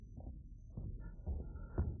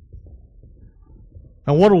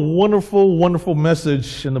And what a wonderful, wonderful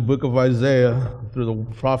message in the book of Isaiah through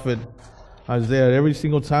the prophet Isaiah. Every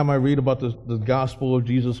single time I read about the gospel of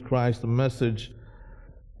Jesus Christ, the message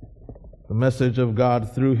of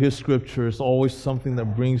God through His Scripture is always something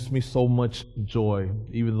that brings me so much joy.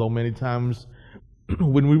 Even though many times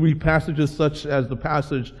when we read passages such as the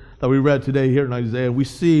passage that we read today here in Isaiah, we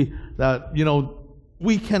see that,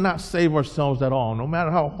 we cannot save ourselves at all. No matter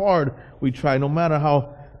how hard we try, no matter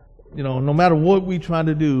what we try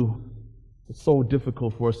to do, it's so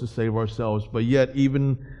difficult for us to save ourselves. But yet,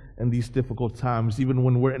 even in these difficult times, even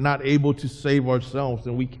when we're not able to save ourselves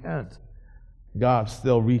and we can't, God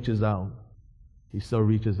still reaches out. He still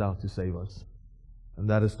reaches out to save us. And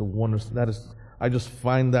that is the wonder. I just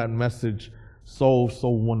find that message so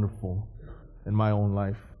wonderful in my own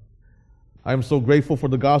life. I am so grateful for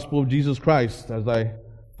the gospel of Jesus Christ as I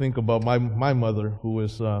think about my mother who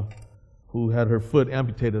had her foot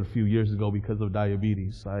amputated a few years ago because of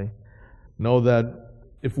diabetes. I know that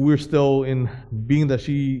if we're still being that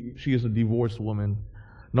she is a divorced woman,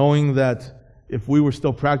 knowing that if we were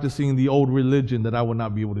still practicing the old religion, that I would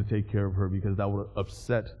not be able to take care of her because that would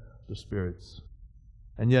upset the spirits.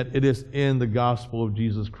 And yet it is in the gospel of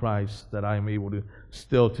Jesus Christ that I am able to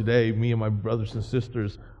still today, me and my brothers and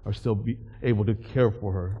sisters are still able to care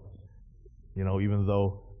for her. Even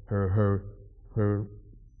though her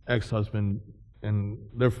ex-husband and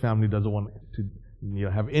their family doesn't want to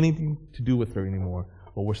have anything to do with her anymore,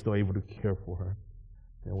 but we're still able to care for her.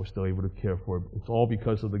 And we're still able to care for her. It's all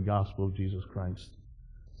because of the gospel of Jesus Christ.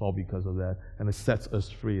 It's all because of that. And it sets us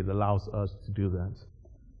free. It allows us to do that.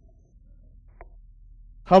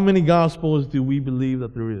 How many gospels do we believe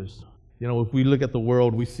that there is? If we look at the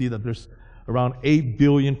world, we see that there's around 8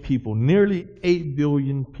 billion people, nearly 8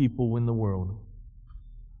 billion people in the world.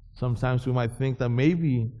 Sometimes we might think that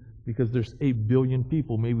maybe because there's 8 billion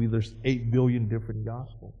people, maybe there's 8 billion different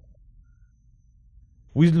gospels.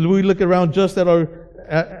 We look around just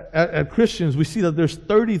at Christians, we see that there's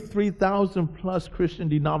 33,000 plus Christian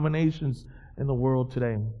denominations in the world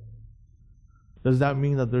today. Does that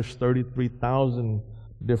mean that there's 33,000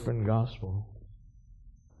 different gospels?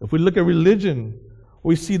 If we look at religion,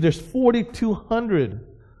 we see there's 4,200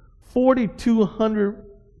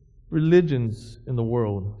 religions in the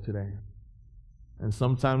world today. And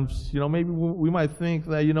sometimes, maybe we might think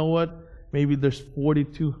that, maybe there's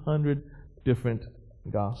 4,200 different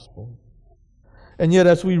gospel. And yet,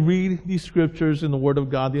 as we read these scriptures in the Word of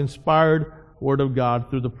God, the inspired Word of God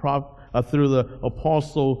through the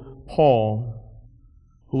Apostle Paul,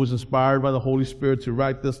 who was inspired by the Holy Spirit to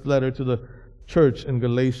write this letter to the church in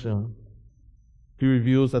Galatia, he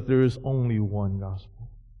reveals that there is only one gospel.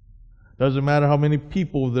 It doesn't matter how many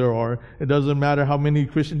people there are. It doesn't matter how many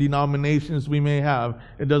Christian denominations we may have.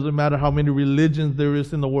 It doesn't matter how many religions there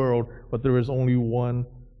is in the world, but there is only one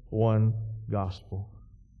gospel.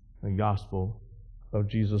 The gospel of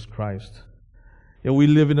Jesus Christ. We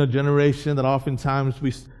live in a generation that oftentimes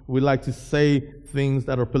we like to say things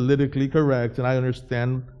that are politically correct, and I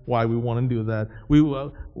understand why we want to do that. We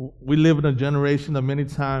live in a generation that many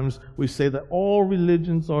times we say that all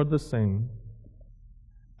religions are the same.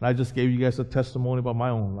 And I just gave you guys a testimony about my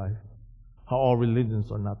own life, how all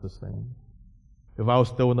religions are not the same. If I was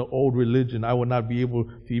still in the old religion, I would not be able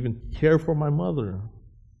to even care for my mother.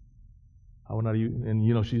 I would not even,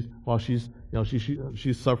 and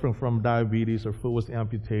she's suffering from diabetes. Her foot was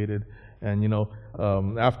amputated, and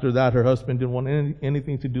after that, her husband didn't want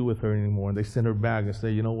anything to do with her anymore. And they sent her back and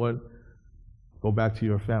say, go back to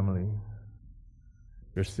your family.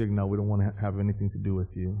 You're sick now. We don't want to have anything to do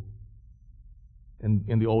with you.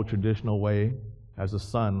 In the old traditional way, as a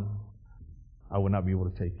son, I would not be able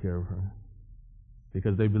to take care of her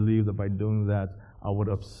because they believe that by doing that, I would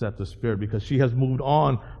upset the spirit because she has moved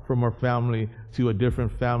on from her family to a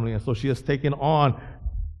different family. And so she has taken on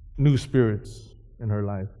new spirits in her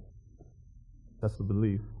life. That's the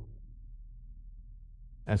belief.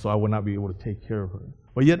 And so I would not be able to take care of her.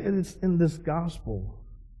 But yet it is in this gospel.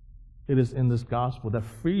 It is in this gospel that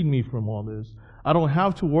freed me from all this. I don't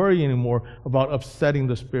have to worry anymore about upsetting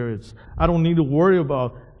the spirits. I don't need to worry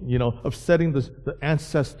about, upsetting the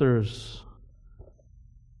ancestors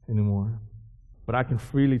anymore. But I can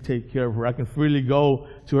freely take care of her. I can freely go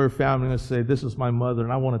to her family and say, this is my mother,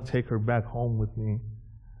 and I want to take her back home with me.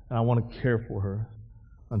 And I want to care for her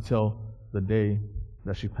until the day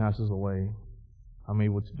that she passes away. I'm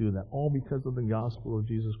able to do that, all because of the gospel of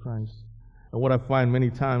Jesus Christ. And what I find many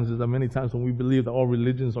times is that many times when we believe that all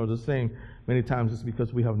religions are the same, many times it's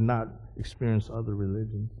because we have not experienced other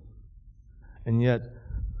religions. And yet,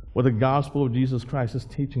 What the gospel of Jesus Christ is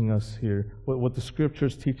teaching us here, what the Scripture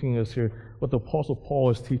is teaching us here, what the Apostle Paul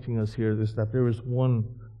is teaching us here is that there is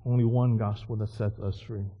only one gospel that sets us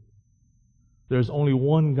free. There's only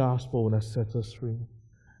one gospel that sets us free.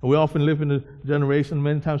 And we often live in a generation,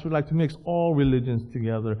 many times we like to mix all religions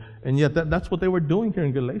together. And yet that's what they were doing here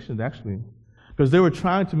in Galatians, actually. Because they were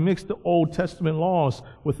trying to mix the Old Testament laws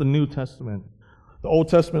with the New Testament. The Old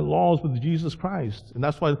Testament laws with Jesus Christ. And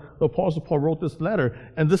that's why the Apostle Paul wrote this letter.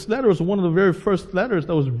 And this letter was one of the very first letters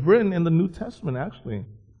that was written in the New Testament, actually.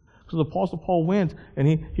 So the Apostle Paul went and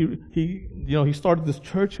he started this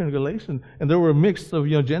church here in Galatians, and there were a mix of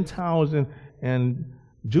Gentiles and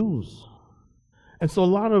Jews. And so a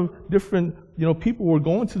lot of different people were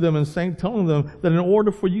going to them and telling them that in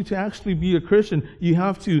order for you to actually be a Christian, you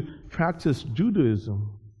have to practice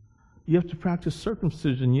Judaism. You have to practice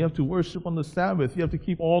circumcision. You have to worship on the Sabbath. You have to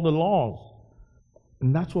keep all the laws.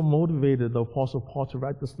 And that's what motivated the Apostle Paul to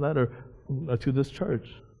write this letter to this church.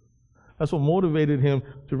 That's what motivated him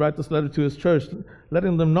to write this letter to his church,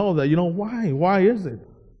 letting them know that, why? Why is it?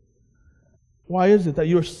 Why is it that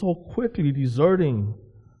you're so quickly deserting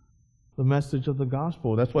the message of the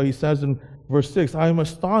gospel? That's why he says in verse 6, I am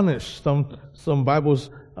astonished. Some Bibles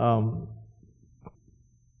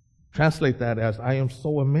translate that as, I am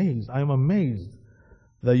so amazed. I am amazed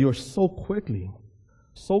that you're so quickly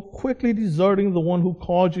deserting the one who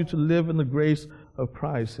called you to live in the grace of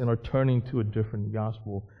Christ and are turning to a different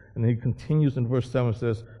gospel. And he continues in verse 7,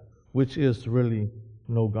 says, which is really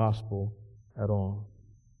no gospel at all.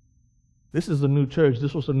 This is a new church.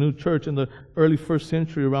 This was a new church in the early first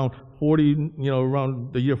century, around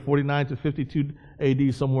around the year 49 to 52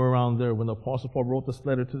 AD, somewhere around there, when the Apostle Paul wrote this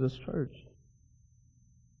letter to this church.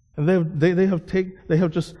 And they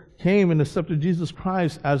have just came and accepted Jesus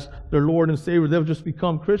Christ as their Lord and Savior. They have just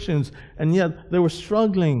become Christians, and yet they were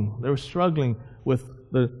struggling. They were struggling with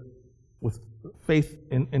faith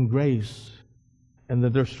in grace, and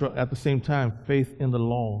that they're at the same time faith in the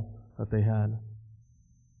law that they had.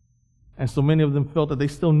 And so many of them felt that they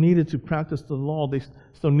still needed to practice the law. They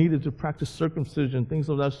still needed to practice circumcision, things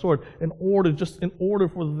of that sort, in order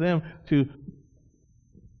for them to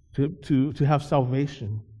have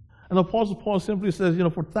salvation. And the Apostle Paul simply says,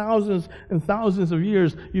 for thousands and thousands of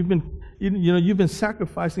years, you've been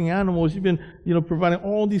sacrificing animals. You've been, providing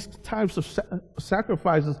all these types of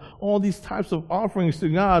sacrifices, all these types of offerings to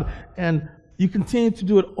God, and you continue to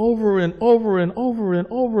do it over and over and over and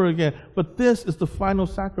over again. But this is the final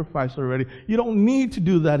sacrifice already. You don't need to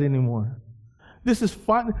do that anymore. This is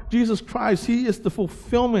Jesus Christ. He is the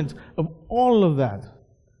fulfillment of all of that.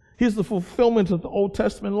 He is the fulfillment of the Old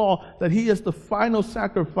Testament law, that He is the final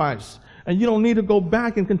sacrifice. And you don't need to go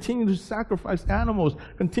back and continue to sacrifice animals,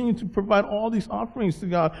 continue to provide all these offerings to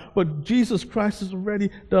God. But Jesus Christ has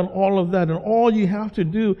already done all of that. And all you have to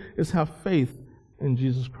do is have faith in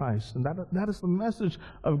Jesus Christ. And that is the message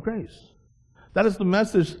of grace. That is the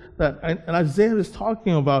message that and Isaiah is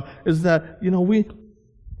talking about, is that,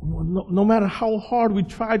 no matter how hard we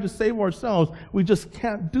try to save ourselves, we just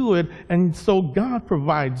can't do it. And so God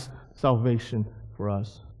provides salvation for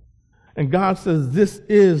us. And God says, this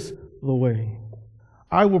is the way.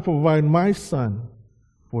 I will provide my Son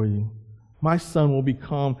for you. My Son will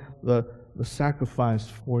become the sacrifice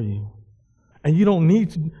for you. And you don't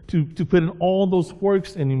need to put in all those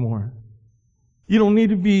works anymore. You don't need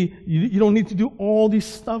to do all this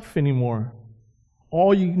stuff anymore.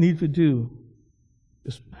 All you need to do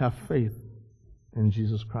is have faith in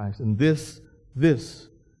Jesus Christ. And this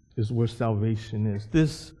is where salvation is.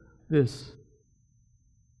 This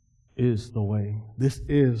is the way. This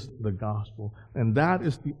is the gospel. And that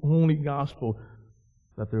is the only gospel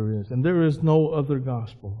that there is. And there is no other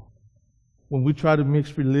gospel. When we try to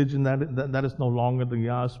mix religion, that is no longer the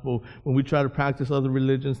gospel. When we try to practice other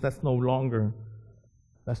religions, that's no longer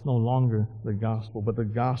the gospel. But the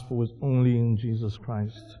gospel is only in Jesus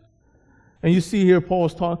Christ. And you see here,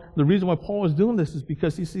 the reason why Paul is doing this is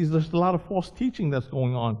because he sees there's a lot of false teaching that's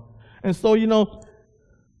going on. And so,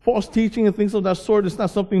 false teaching and things of that sort, it's not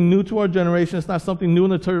something new to our generation. It's not something new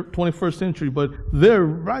in the 21st century. But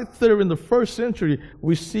right there in the first century,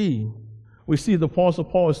 we see the Apostle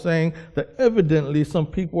Paul is saying that evidently some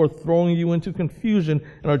people are throwing you into confusion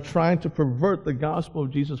and are trying to pervert the gospel of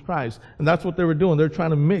Jesus Christ. And that's what they were doing. They're trying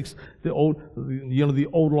to mix the old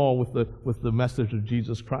law with the message of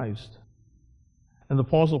Jesus Christ. And the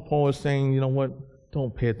Apostle Paul is saying,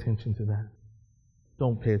 don't pay attention to that.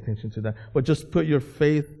 Don't pay attention to that. But just put your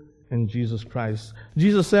faith in Jesus Christ.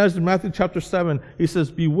 Jesus says in Matthew chapter 7, He says,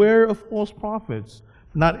 beware of false prophets.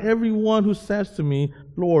 Not everyone who says to me,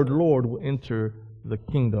 Lord, Lord, will enter the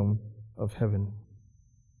kingdom of heaven.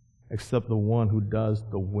 except the one who does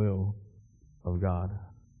the will of God.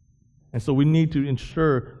 And so we need to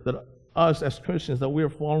ensure that us as Christians, that we are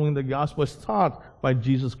following the gospel as taught by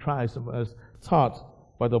Jesus Christ, as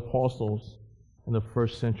taught by the apostles in the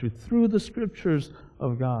first century through the scriptures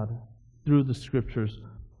of God, through the scriptures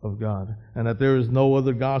of God, and that there is no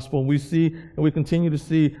other gospel. And we see, and we continue to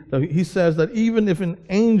see, that he says that even if an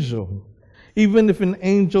angel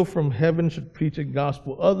from heaven should preach a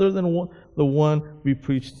gospel other than the one we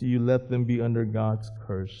preach to you, let them be under God's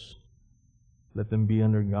curse. Let them be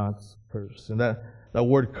under God's curse. And that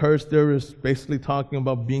word curse there is basically talking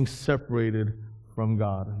about being separated from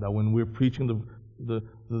God. That when we're preaching the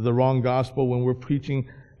wrong gospel, when we're preaching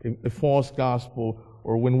a false gospel,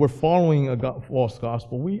 or when we're following a false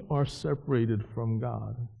gospel, we are separated from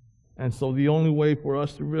God. And so the only way for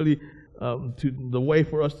us to really, the way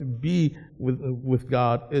for us to be with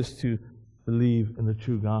God is to believe in the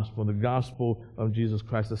true gospel. The gospel of Jesus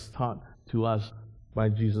Christ is taught to us by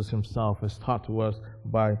Jesus himself, is taught to us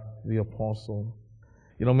by the apostle.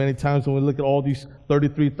 You know, many times when we look at all these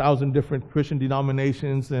 33,000 different Christian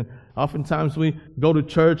denominations, and oftentimes we go to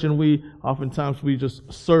church and oftentimes we just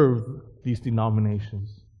serve these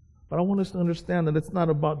denominations. But I want us to understand that it's not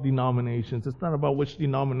about denominations. It's not about which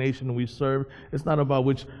denomination we serve. It's not about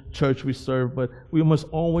which church we serve. But we must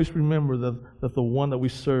always remember that the one that we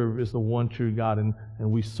serve is the one true God, and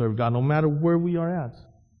we serve God no matter where we are at.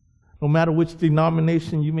 No matter which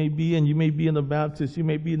denomination you may be in, you may be in the Baptist, you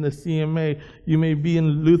may be in the CMA, you may be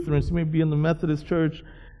in Lutherans, you may be in the Methodist Church,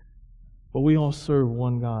 but we all serve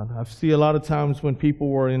one God. I see a lot of times when people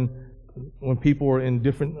were in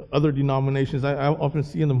different other denominations, I often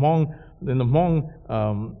see in the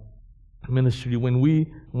Hmong ministry, when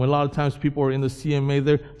a lot of times people are in the CMA,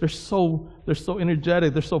 they're so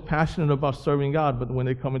energetic, they're so passionate about serving God, but when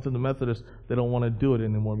they come into the Methodist, they don't want to do it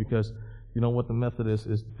anymore because you know what, the Methodist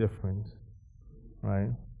is different, right?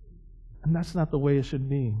 And that's not the way it should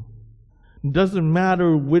be. It doesn't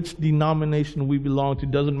matter which denomination we belong to,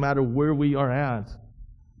 it doesn't matter where we are at.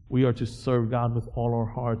 We are to serve God with all our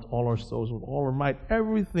hearts, all our souls, with all our might,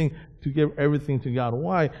 everything, to give everything to God.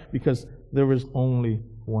 Why? Because there is only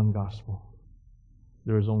one gospel.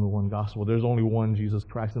 There is only one gospel. There's only one Jesus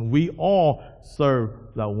Christ. And we all serve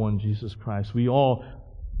that one Jesus Christ. We all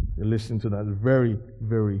listen to that very,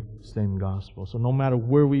 very same gospel. So no matter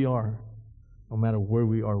where we are,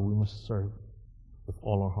 we must serve with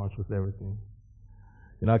all our hearts, with everything.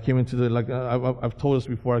 You know, I came into I've told us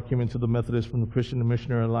before, I came into the Methodist from the Christian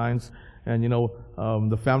Missionary Alliance, and you know,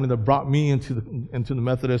 the family that brought me into the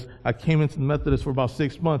Methodist, I came into the Methodist for about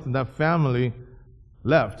 6 months, and that family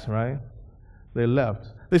left, right? They left.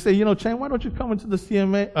 They say, you know, Chang, why don't you come into the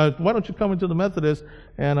CMA? Why don't you come into the Methodist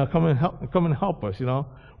and come and help us? You know,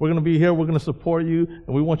 we're going to be here. We're going to support you,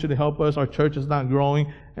 and we want you to help us. Our church is not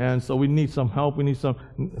growing, and so we need some help. We need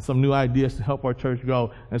some new ideas to help our church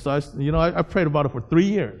grow. And so I prayed about it for 3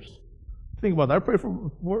 years. Think about that. I prayed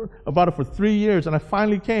about it for 3 years, and I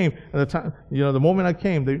finally came. And the moment I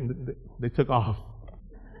came, they took off.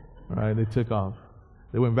 All right, they took off.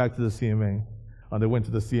 They went back to the CMA. They went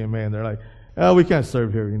to the CMA, and they're like, "Oh, we can't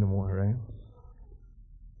serve here anymore," right?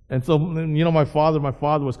 And so, you know, my father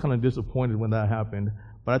was kind of disappointed when that happened.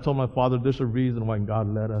 But I told my father, there's a reason why God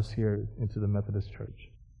led us here into the Methodist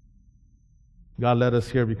Church. God led us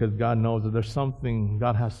here because God knows that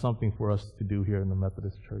God has something for us to do here in the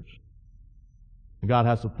Methodist Church. God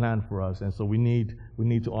has a plan for us, and so we need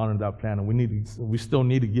to honor that plan, and we still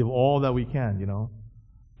need to give all that we can, you know.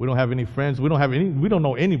 We don't have any friends, we don't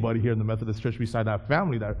know anybody here in the Methodist Church beside that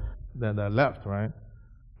family that left, right?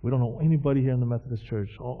 We don't know anybody here in the Methodist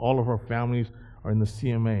Church. All of our families are in the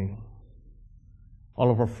CMA. All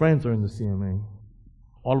of our friends are in the CMA.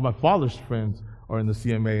 All of my father's friends are in the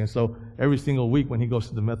CMA. And so every single week when he goes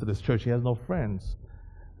to the Methodist Church, he has no friends.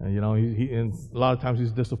 And, you know, and a lot of times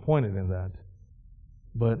he's disappointed in that.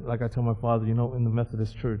 But like I tell my father, you know, in the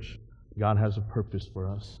Methodist Church, God has a purpose for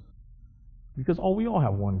us. Because we all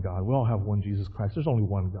have one God. We all have one Jesus Christ. There's only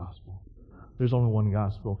one gospel. There's only one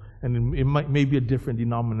gospel. And it may be a different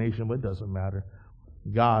denomination, but it doesn't matter.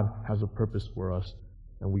 God has a purpose for us,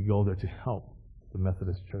 and we go there to help the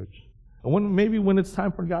Methodist Church. And when it's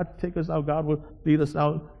time for God to take us out, God will lead us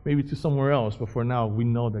out maybe to somewhere else. But for now, we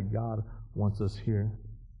know that God wants us here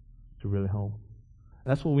to really help.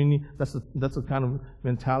 And that's what we need. That's the kind of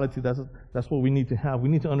mentality. That's what we need to have. We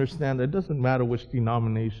need to understand that it doesn't matter which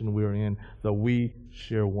denomination we're in, that we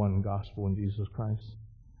share one gospel in Jesus Christ.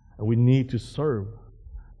 And we need to serve.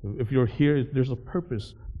 If you're here, there's a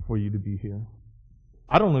purpose for you to be here.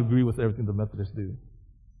 I don't agree with everything the Methodists do.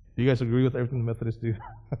 Do you guys agree with everything the Methodists do?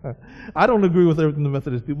 I don't agree with everything the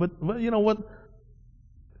Methodists do, but you know what?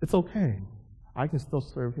 It's okay. I can still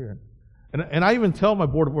serve here. And I even tell my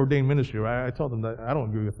board of ordained ministry, right? I tell them that I don't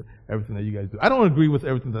agree with everything that you guys do. I don't agree with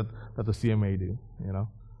everything that the CMA do, you know.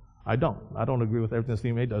 I don't agree with everything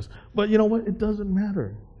the CMA does. But you know what? It doesn't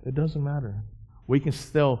matter. It doesn't matter. We can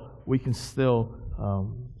still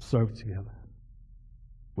serve together.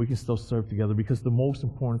 We can still serve together because the most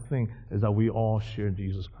important thing is that we all share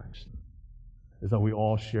Jesus Christ. Is that we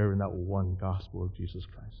all share in that one gospel of Jesus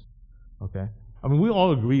Christ. Okay? I mean, we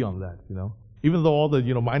all agree on that, you know. Even though all the,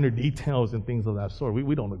 you know, minor details and things of that sort,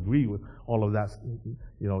 we don't agree with all of that,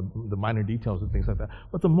 you know, the minor details and things like that.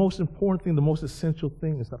 But the most important thing, the most essential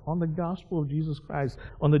thing is that on the gospel of Jesus Christ,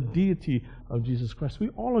 on the deity of Jesus Christ, we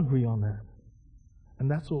all agree on that.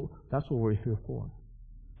 And that's what we're here for.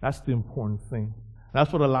 That's the important thing.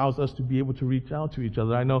 That's what allows us to be able to reach out to each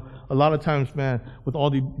other. I know a lot of times, man, with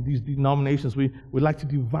all these denominations, we like to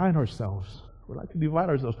divide ourselves. We like to divide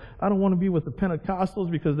ourselves. I don't want to be with the Pentecostals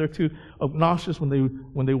because they're too obnoxious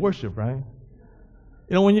when they worship, right?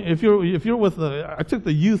 You know, if you're with I took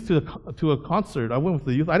the youth to a concert. I went with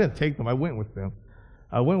the youth. I didn't take them. I went with them.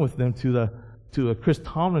 I went with them to a Chris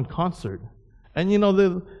Tomlin concert, and you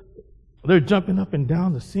know they're jumping up and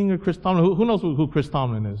down. The singer Chris Tomlin. Who knows who Chris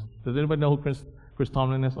Tomlin is? Does anybody know who Chris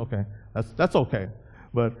Tomlin is? Okay, that's okay.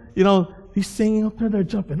 But, you know, he's singing up there, they're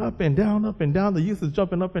jumping up and down, the youth is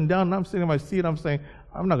jumping up and down, and I'm sitting in my seat, I'm saying,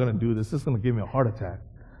 I'm not going to do this, this is going to give me a heart attack,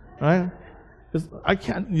 right? Because I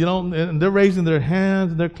can't, you know, and they're raising their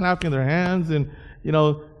hands, and they're clapping their hands, and, you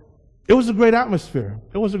know, it was a great atmosphere.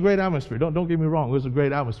 It was a great atmosphere. Don't get me wrong, it was a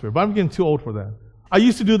great atmosphere, but I'm getting too old for that. I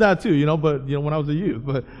used to do that too, you know, but, you know, when I was a youth,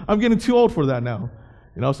 but I'm getting too old for that now.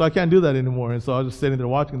 You know, so I can't do that anymore. And so I was just sitting there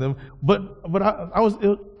watching them. But I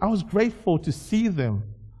was grateful to see them.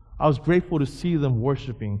 I was grateful to see them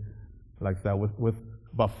worshiping like that with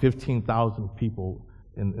about 15,000 people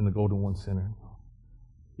in the Golden One Center.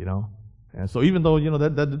 You know, and so even though, you know,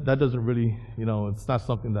 that doesn't really, you know, it's not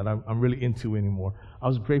something that I'm really into anymore. I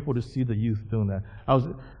was grateful to see the youth doing that. I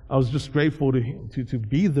was just grateful to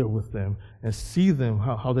be there with them and see them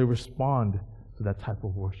how they respond to that type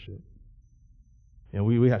of worship. You know,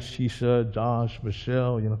 we had Shisha, Josh,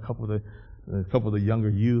 Michelle, you know, a couple of the younger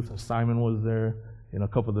youth, and Simon was there, you know, a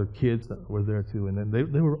couple of the kids that were there too, and then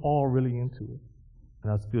they were all really into it.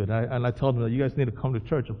 And that's good. And I told them that you guys need to come to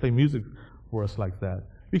church and play music for us like that.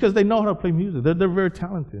 Because they know how to play music. They're very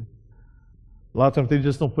talented. A lot of times they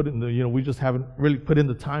just don't put it in you know, we just haven't really put in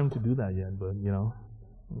the time to do that yet, but, you know.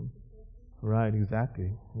 Right, exactly.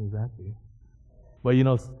 But, you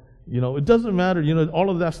know, it doesn't matter, you know, all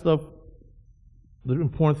of that stuff. The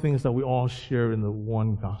important thing is that we all share in the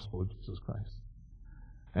one gospel of Jesus Christ.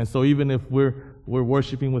 And so even if we're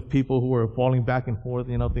worshiping with people who are falling back and forth,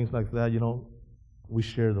 you know, things like that, you know, we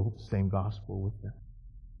share the same gospel with them.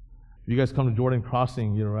 If you guys come to Jordan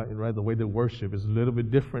Crossing, you know, right, the way they worship is a little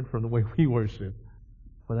bit different from the way we worship.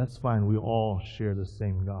 But that's fine. We all share the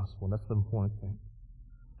same gospel. That's the important thing.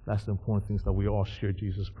 That's the important thing, is that we all share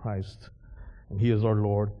Jesus Christ. And He is our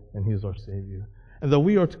Lord, and He is our Savior. And that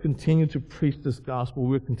we are to continue to preach this gospel.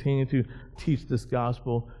 We're continuing to teach this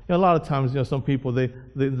gospel. You know, a lot of times, you know, some people,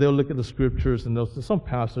 they'll look at the scriptures, and some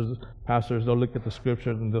pastors, they'll look at the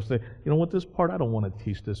scriptures and they'll say, you know what, this part, I don't want to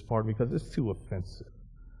teach this part because it's too offensive.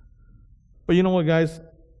 But you know what, guys?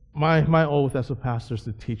 My oath as a pastor is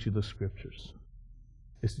to teach you the scriptures.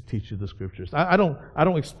 Is to teach you the scriptures. I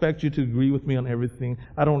don't expect you to agree with me on everything.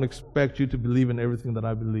 I don't expect you to believe in everything that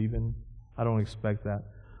I believe in. I don't expect that.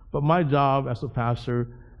 But my job as a pastor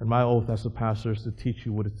and my oath as a pastor is to teach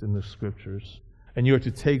you what is in the scriptures. And you are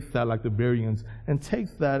to take that like the Bereans and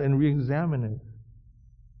take that and re-examine it.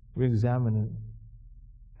 Re-examine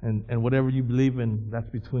it. And whatever you believe in, that's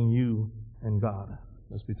between you and God.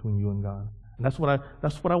 That's between you and God. And that's what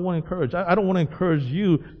I want to encourage. I don't want to encourage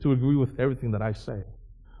you to agree with everything that I say.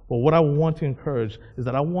 But what I want to encourage is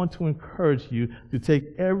that I want to encourage you to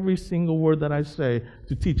take every single word that I say,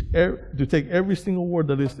 to take every single word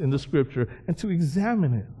that is in the scripture, and to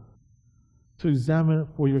examine it. To examine it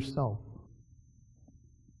for yourself.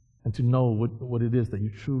 And to know what it is that you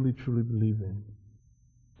truly, truly believe in.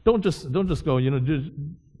 Don't just go, you know,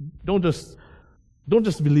 don't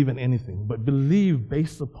just believe in anything, but believe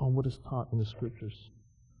based upon what is taught in the scriptures.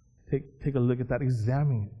 Take a look at that,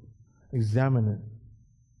 examine it.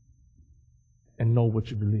 And know what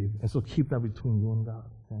you believe. And so keep that between you and God.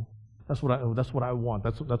 Okay? That's what I want.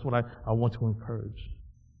 That's what I want to encourage.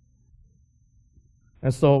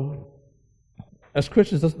 And so, as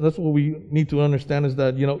Christians, that's what we need to understand, is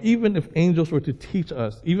that, you know, even if angels were to teach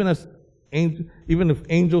us, even if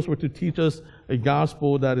angels were to teach us a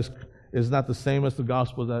gospel that is not the same as the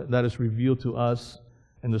gospel that is revealed to us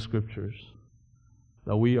in the scriptures.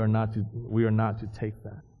 that we are not to take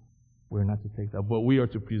that. We are not to take that, but we are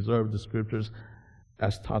to preserve the Scriptures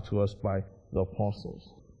as taught to us by the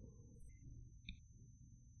apostles.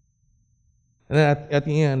 And then at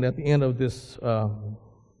the end of this, the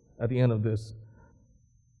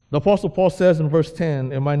Apostle Paul says in verse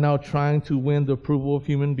 10, "Am I now trying to win the approval of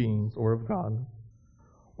human beings or of God?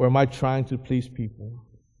 Or am I trying to please people?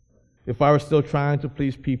 If I were still trying to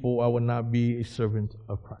please people, I would not be a servant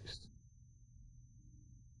of Christ."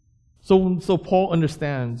 So Paul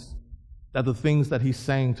understands that the things that he's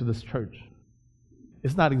saying to this church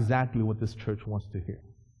is not exactly what this church wants to hear.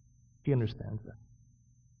 He understands that.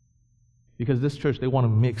 Because this church, they want to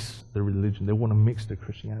mix their religion. They want to mix their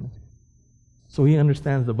Christianity. So he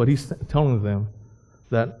understands that, but he's telling them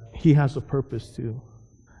that he has a purpose too.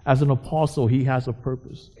 As an apostle, he has a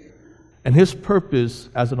purpose. And his purpose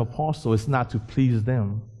as an apostle is not to please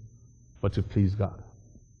them, but to please God.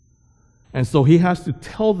 And so he has to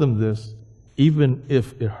tell them this even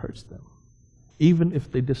if it hurts them. Even if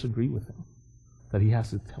they disagree with him, that he has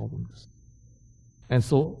to tell them this. And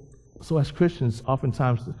so as Christians,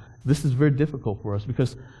 oftentimes, this is very difficult for us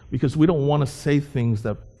because we don't want to say things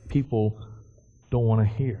that people don't want to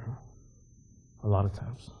hear a lot of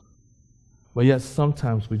times. But yet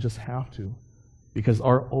sometimes we just have to, because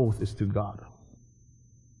our oath is to God.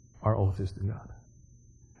 Our oath is to God.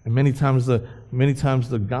 And many times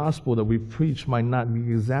the gospel that we preach might not be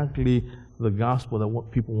exactly the gospel that what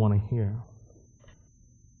people want to hear.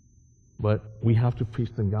 But we have to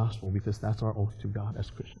preach the gospel because that's our oath to God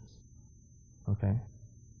as Christians. Okay?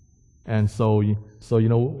 And so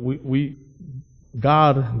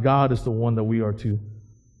God is the one that we are to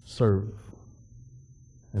serve.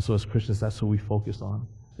 And so as Christians, that's who we focus on,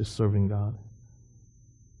 is serving God.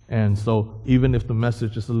 And so even if the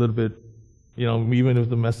message is a little bit, even if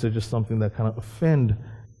the message is something that kind of offend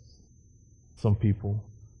some people,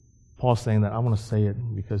 Paul's saying that I want to say it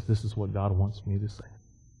because this is what God wants me to say.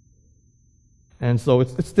 And so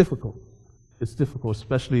it's difficult. It's difficult,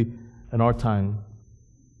 especially in our time.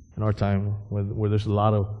 In our time where there's a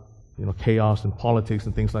lot of chaos and politics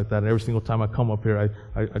and things like that. And every single time I come up here,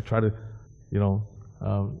 I try to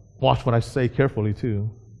watch what I say carefully too.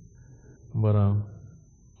 But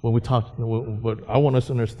when we talk, but I want us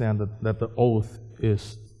to understand that the oath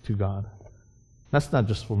is to God. That's not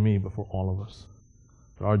just for me, but for all of us.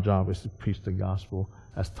 But our job is to preach the gospel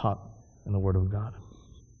as taught in the Word of God.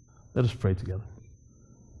 Let us pray together.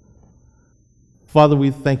 Father,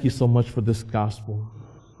 we thank you so much for this gospel.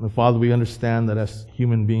 And Father, we understand that as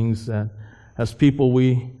human beings, and as people,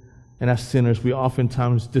 and as sinners, we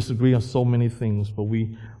oftentimes disagree on so many things, but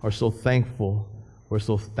we are so thankful. We're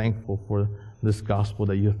so thankful for this gospel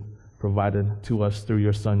that you've provided to us through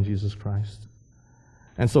your Son, Jesus Christ.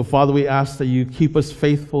 And so, Father, we ask that you keep us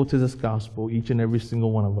faithful to this gospel, each and every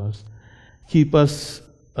single one of us.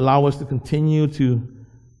 Allow us to continue to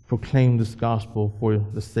proclaim this gospel for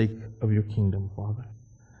the sake of your kingdom, Father.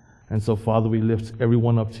 And so, Father, we lift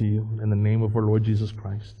everyone up to you in the name of our Lord Jesus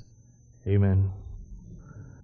Christ. Amen.